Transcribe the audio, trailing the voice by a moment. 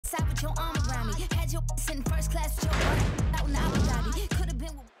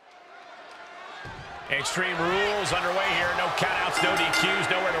Extreme rules underway here. No countouts, no DQs,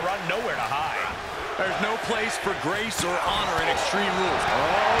 nowhere to run, nowhere to hide. There's no place for grace or honor in Extreme Rules.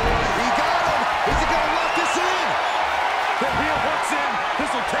 Oh, he got him. Is he going to lock this in? The heel hooks in.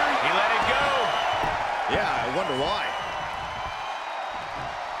 This will carry. He let it go. Yeah, I wonder why.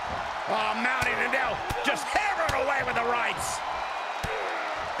 Oh, mounting it now. Just hammering away with the rights.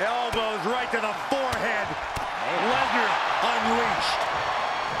 Elbows right to the forehead. Lesnar unleashed.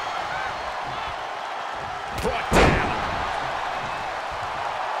 Brought down.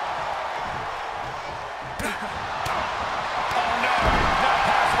 Oh, no. Not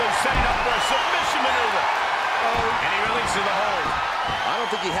possibly setting up for a submission maneuver. Oh, and he releases the hold. I don't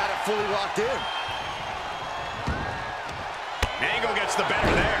think he had it fully locked in. Angle gets the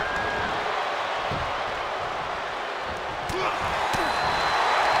better there.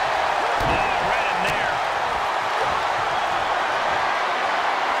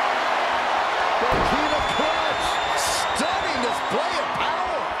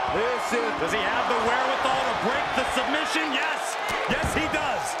 Does he have the wherewithal to break the submission? Yes. Yes, he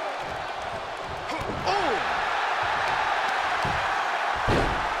does. Oh!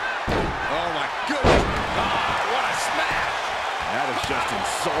 Oh, my goodness. Oh, what a smash. That is just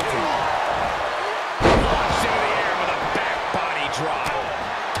insulting. Launched into the air with a back body drop.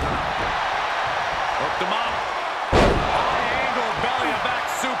 Hooked him up. High angle belly to back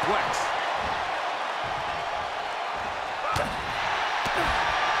suplex.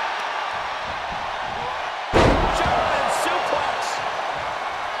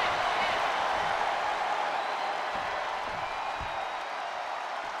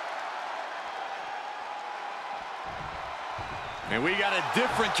 And we got a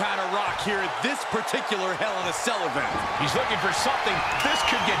different kind of rock here at this particular Hell in a Cell event. He's looking for something. This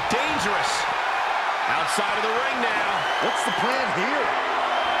could get dangerous. Outside of the ring now. What's the plan here?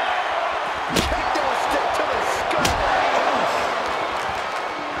 Kendo stick to the skull. Oh.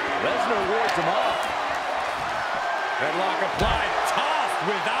 Lesnar wards him off. Headlock applied,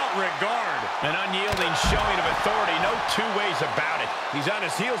 tossed without regard. An unyielding showing of authority. No two ways about it. He's on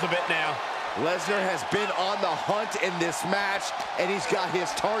his heels a bit now. Lesnar has been on the hunt in this match, and he's got his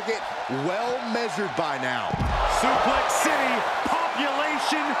target well measured by now. Suplex City,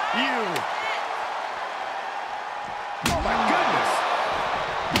 population U. Oh, my goodness.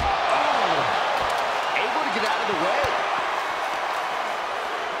 Oh. Able to get out of the way.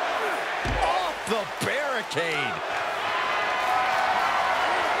 Off the barricade.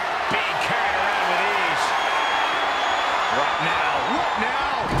 Being carried around with ease. What now? What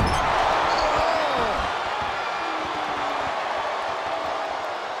now?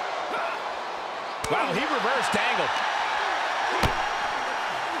 Wow, he reversed angle.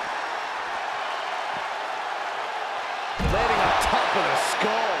 Landing on top of the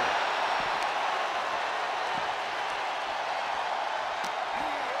skull.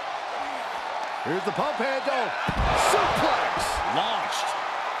 Here's the pump handle. Suplex. Launched.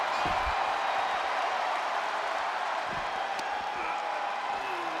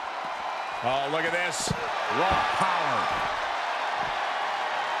 Oh, look at this. Raw power.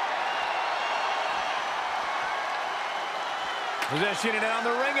 Positioning it on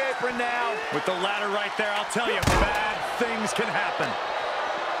the ring apron now. With the ladder right there, I'll tell you, bad things can happen.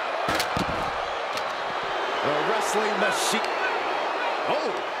 The wrestling machine.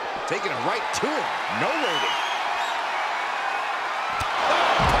 Oh, taking it right to him. No waiting.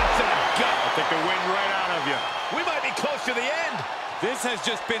 Punch to the gut. I'll take the wind right out of you. We might be close to the end. This has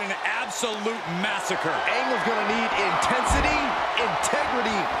just been an absolute massacre. Angle's going to need intensity,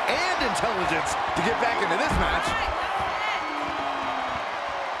 integrity, and intelligence to get back into this match.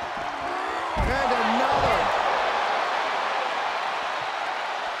 And another.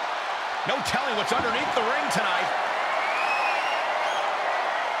 No telling what's underneath the ring tonight.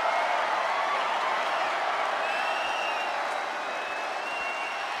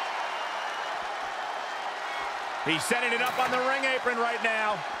 He's setting it up on the ring apron right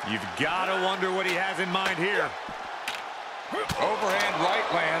now. You've got to wonder what he has in mind here. Overhand right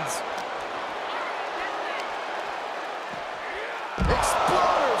lands.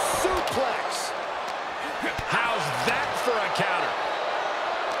 Exploder suplex. How's that for a counter?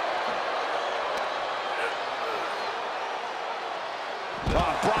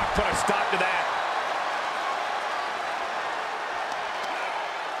 Oh, Brock put a stop to that.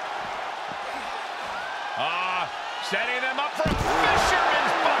 Setting them up for a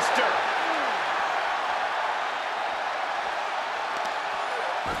fisherman's buster.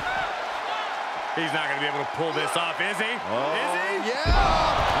 He's not going to be able to pull this off, is he? Oh, is he? Yeah.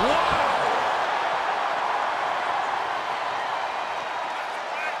 Wow.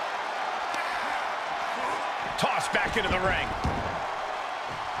 back into the ring.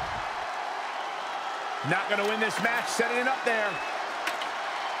 Not going to win this match, setting it up there.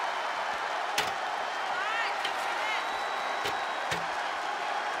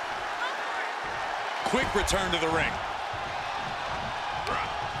 Quick return to the ring.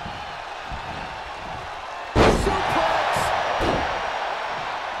 Suplex!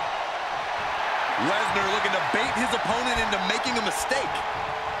 Lesnar looking to bait his opponent into making a mistake.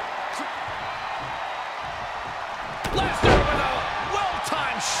 Lesnar with a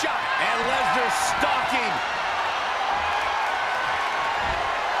well-timed shot. And Lesnar stalking.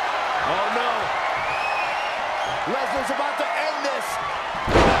 Oh, no. Lesnar's about to end this.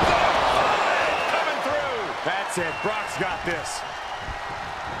 Coming through. That's it. Brock's got this.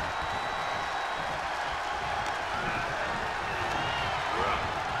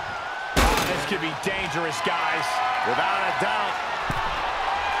 This could be dangerous, guys. Without a doubt.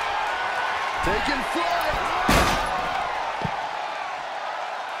 Taking flight.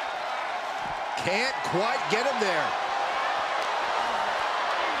 Can't quite get him there.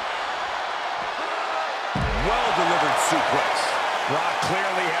 Well-delivered suplex. Brock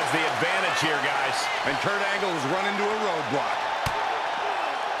clearly has the advantage here, guys. And Kurt Angle is running into a roadblock.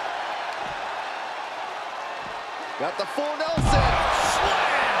 Got the full Nelson.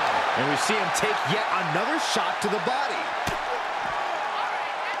 Slam! And we see him take yet another shot to the body.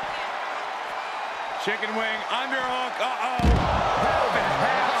 Chicken wing, underhook, uh-oh.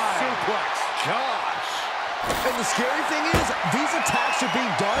 Half suplex. Gosh. And the scary thing is, these attacks are being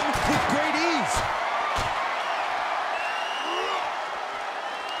done with great ease.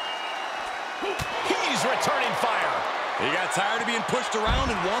 He's returning fire. He got tired of being pushed around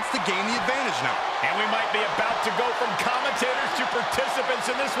and wants to gain the advantage now. And we might be about to go from commentators to participants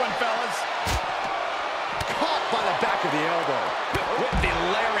in this one, fellas. Caught by the back of the elbow. With the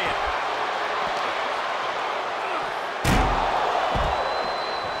lariat.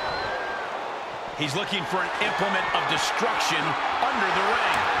 He's looking for an implement of destruction under the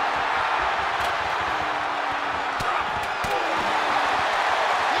ring.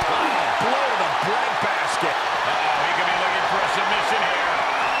 Wow, blow to the breadbasket. Uh-oh, he could be looking for a submission here.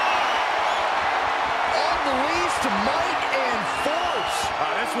 Unleashed might and force.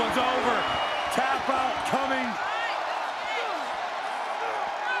 This one's over. Tap out coming.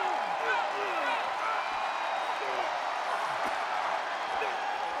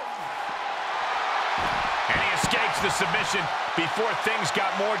 The submission before things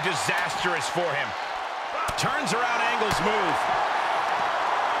got more disastrous for him. Turns around Angle's move.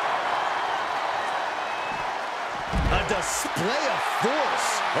 A display of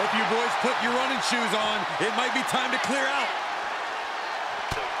force. Hope you boys put your running shoes on. It might be time to clear out.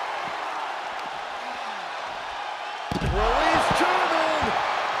 Release German.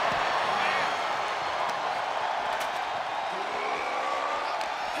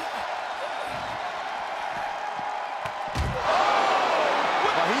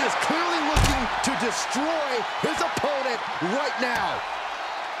 He is clearly looking to destroy his opponent right now.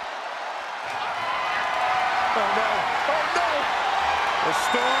 Oh, no. Oh, no. The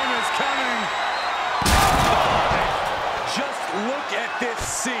storm is coming. Just look at this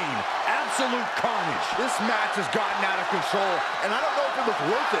scene. Absolute carnage. This match has gotten out of control, and I don't know if it was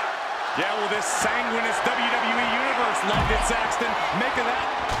worth it. Yeah, well, this sanguineous WWE Universe loved it, Saxton. Make of that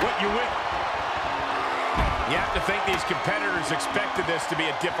what you will. You have to think these competitors expected this to be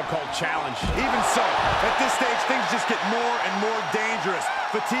a difficult challenge. Even so, at this stage, things just get more and more dangerous.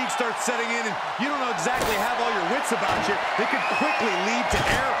 Fatigue starts setting in, and you don't know exactly have all your wits about you. It could quickly lead to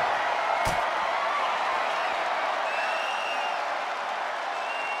error.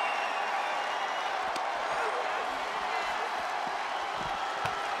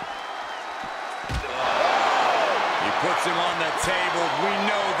 He puts him on the table. We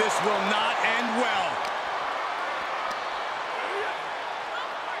know this will not end well.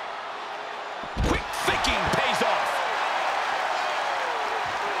 Quick thinking pays off.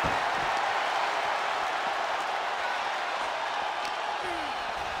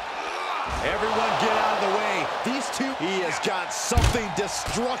 Everyone get out of the way. These two, he has got something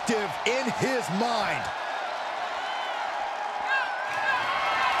destructive in his mind.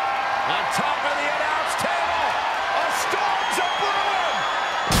 On top of the announce table, a storm's a-brewing!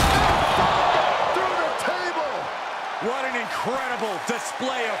 Through the table! What an incredible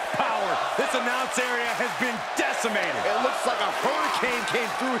display of power. This announce area has been decimated. It looks like a hurricane came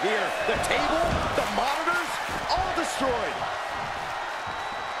through here. The table, the monitors, all destroyed.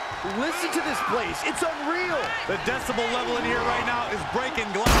 Listen to this place. It's unreal. The decibel level in here right now is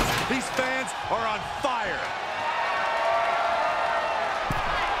breaking glass. These fans are on fire.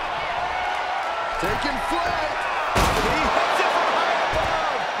 Taking flight. He hits it from high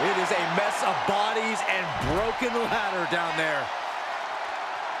above. It is a mess of bodies and broken ladder down there.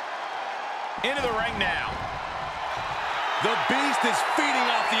 Into the ring now. The Beast is feeding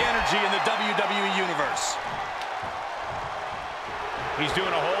off the energy in the WWE Universe. He's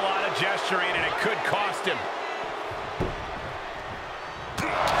doing a whole lot of gesturing, and it could cost him. Kurt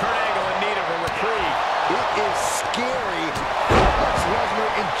Angle in need of a reprieve. It is scary how much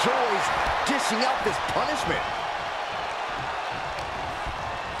Lesnar enjoys dishing out this punishment.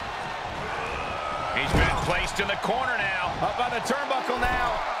 He's been placed in the corner now. Up on the turnbuckle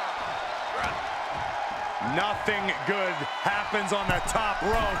now. Nothing good happens on the top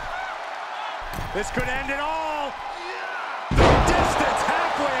rope. This could end it all. The distance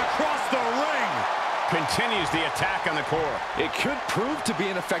halfway across the ring. Continues the attack on the core. It could prove to be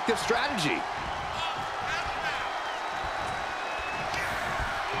an effective strategy.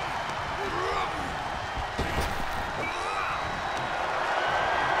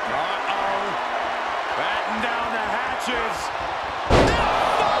 Uh-oh. Batten down the hatches.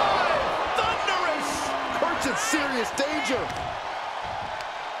 Kurt's in serious danger.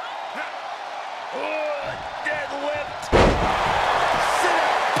 Deadlift.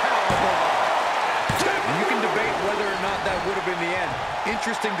 You can debate whether or not that would have been the end.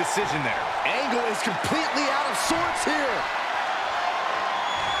 Interesting decision there. Angle is completely out of sorts here.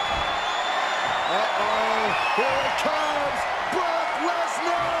 Uh-oh. Here it comes. Brock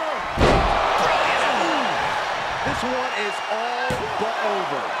Lesnar. This one is all but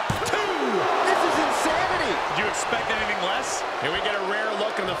over. This is insanity. Did you expect anything less? Here we get a rare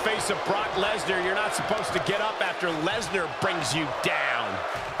look on the face of Brock Lesnar. You're not supposed to get up after Lesnar brings you down.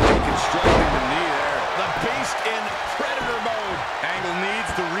 Constructing the knee there. The Beast in Predator mode. Angle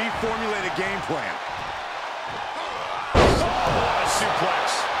needs to reformulate a game plan. Oh, what a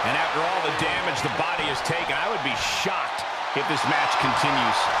suplex. And after all the damage the body has taken, I would be shocked if this match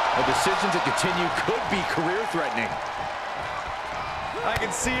continues. A decision to continue could be career-threatening. I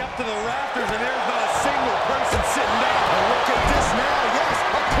can see up to the rafters, and there's not a single person sitting down. And look at this now. Yes,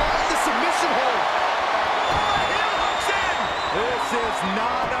 applying the submission hold. Heel hooks in. This is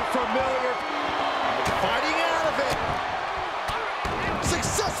not a familiar. Fighting out of it.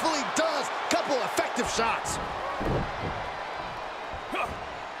 Successfully does. Couple effective shots.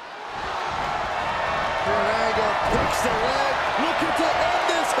 Angle breaks the leg. Looking to end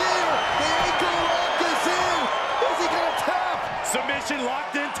this here. The ankle lock is in. Is he going to tap? Submission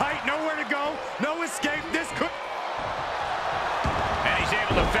locked in tight, nowhere to go, no escape. This could. And he's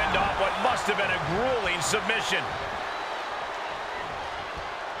able to fend off what must have been a grueling submission.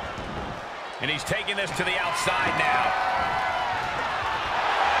 And he's taking this to the outside now.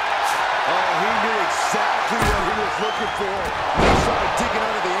 Oh, he knew exactly what he was looking for. He started digging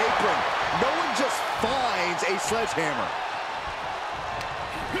under the apron. No one just finds a sledgehammer.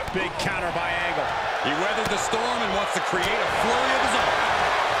 Big counter by Angle. He weathered the storm and wants to create a flurry of his own.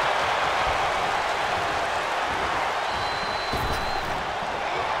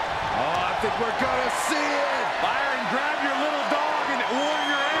 Oh, I think we're gonna see it. Byron, grab your little dog and warn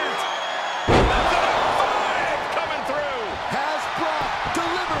your aunt. Coming through. Has Brock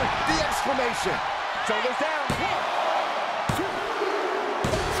delivered the exclamation? Shoulders down. 1,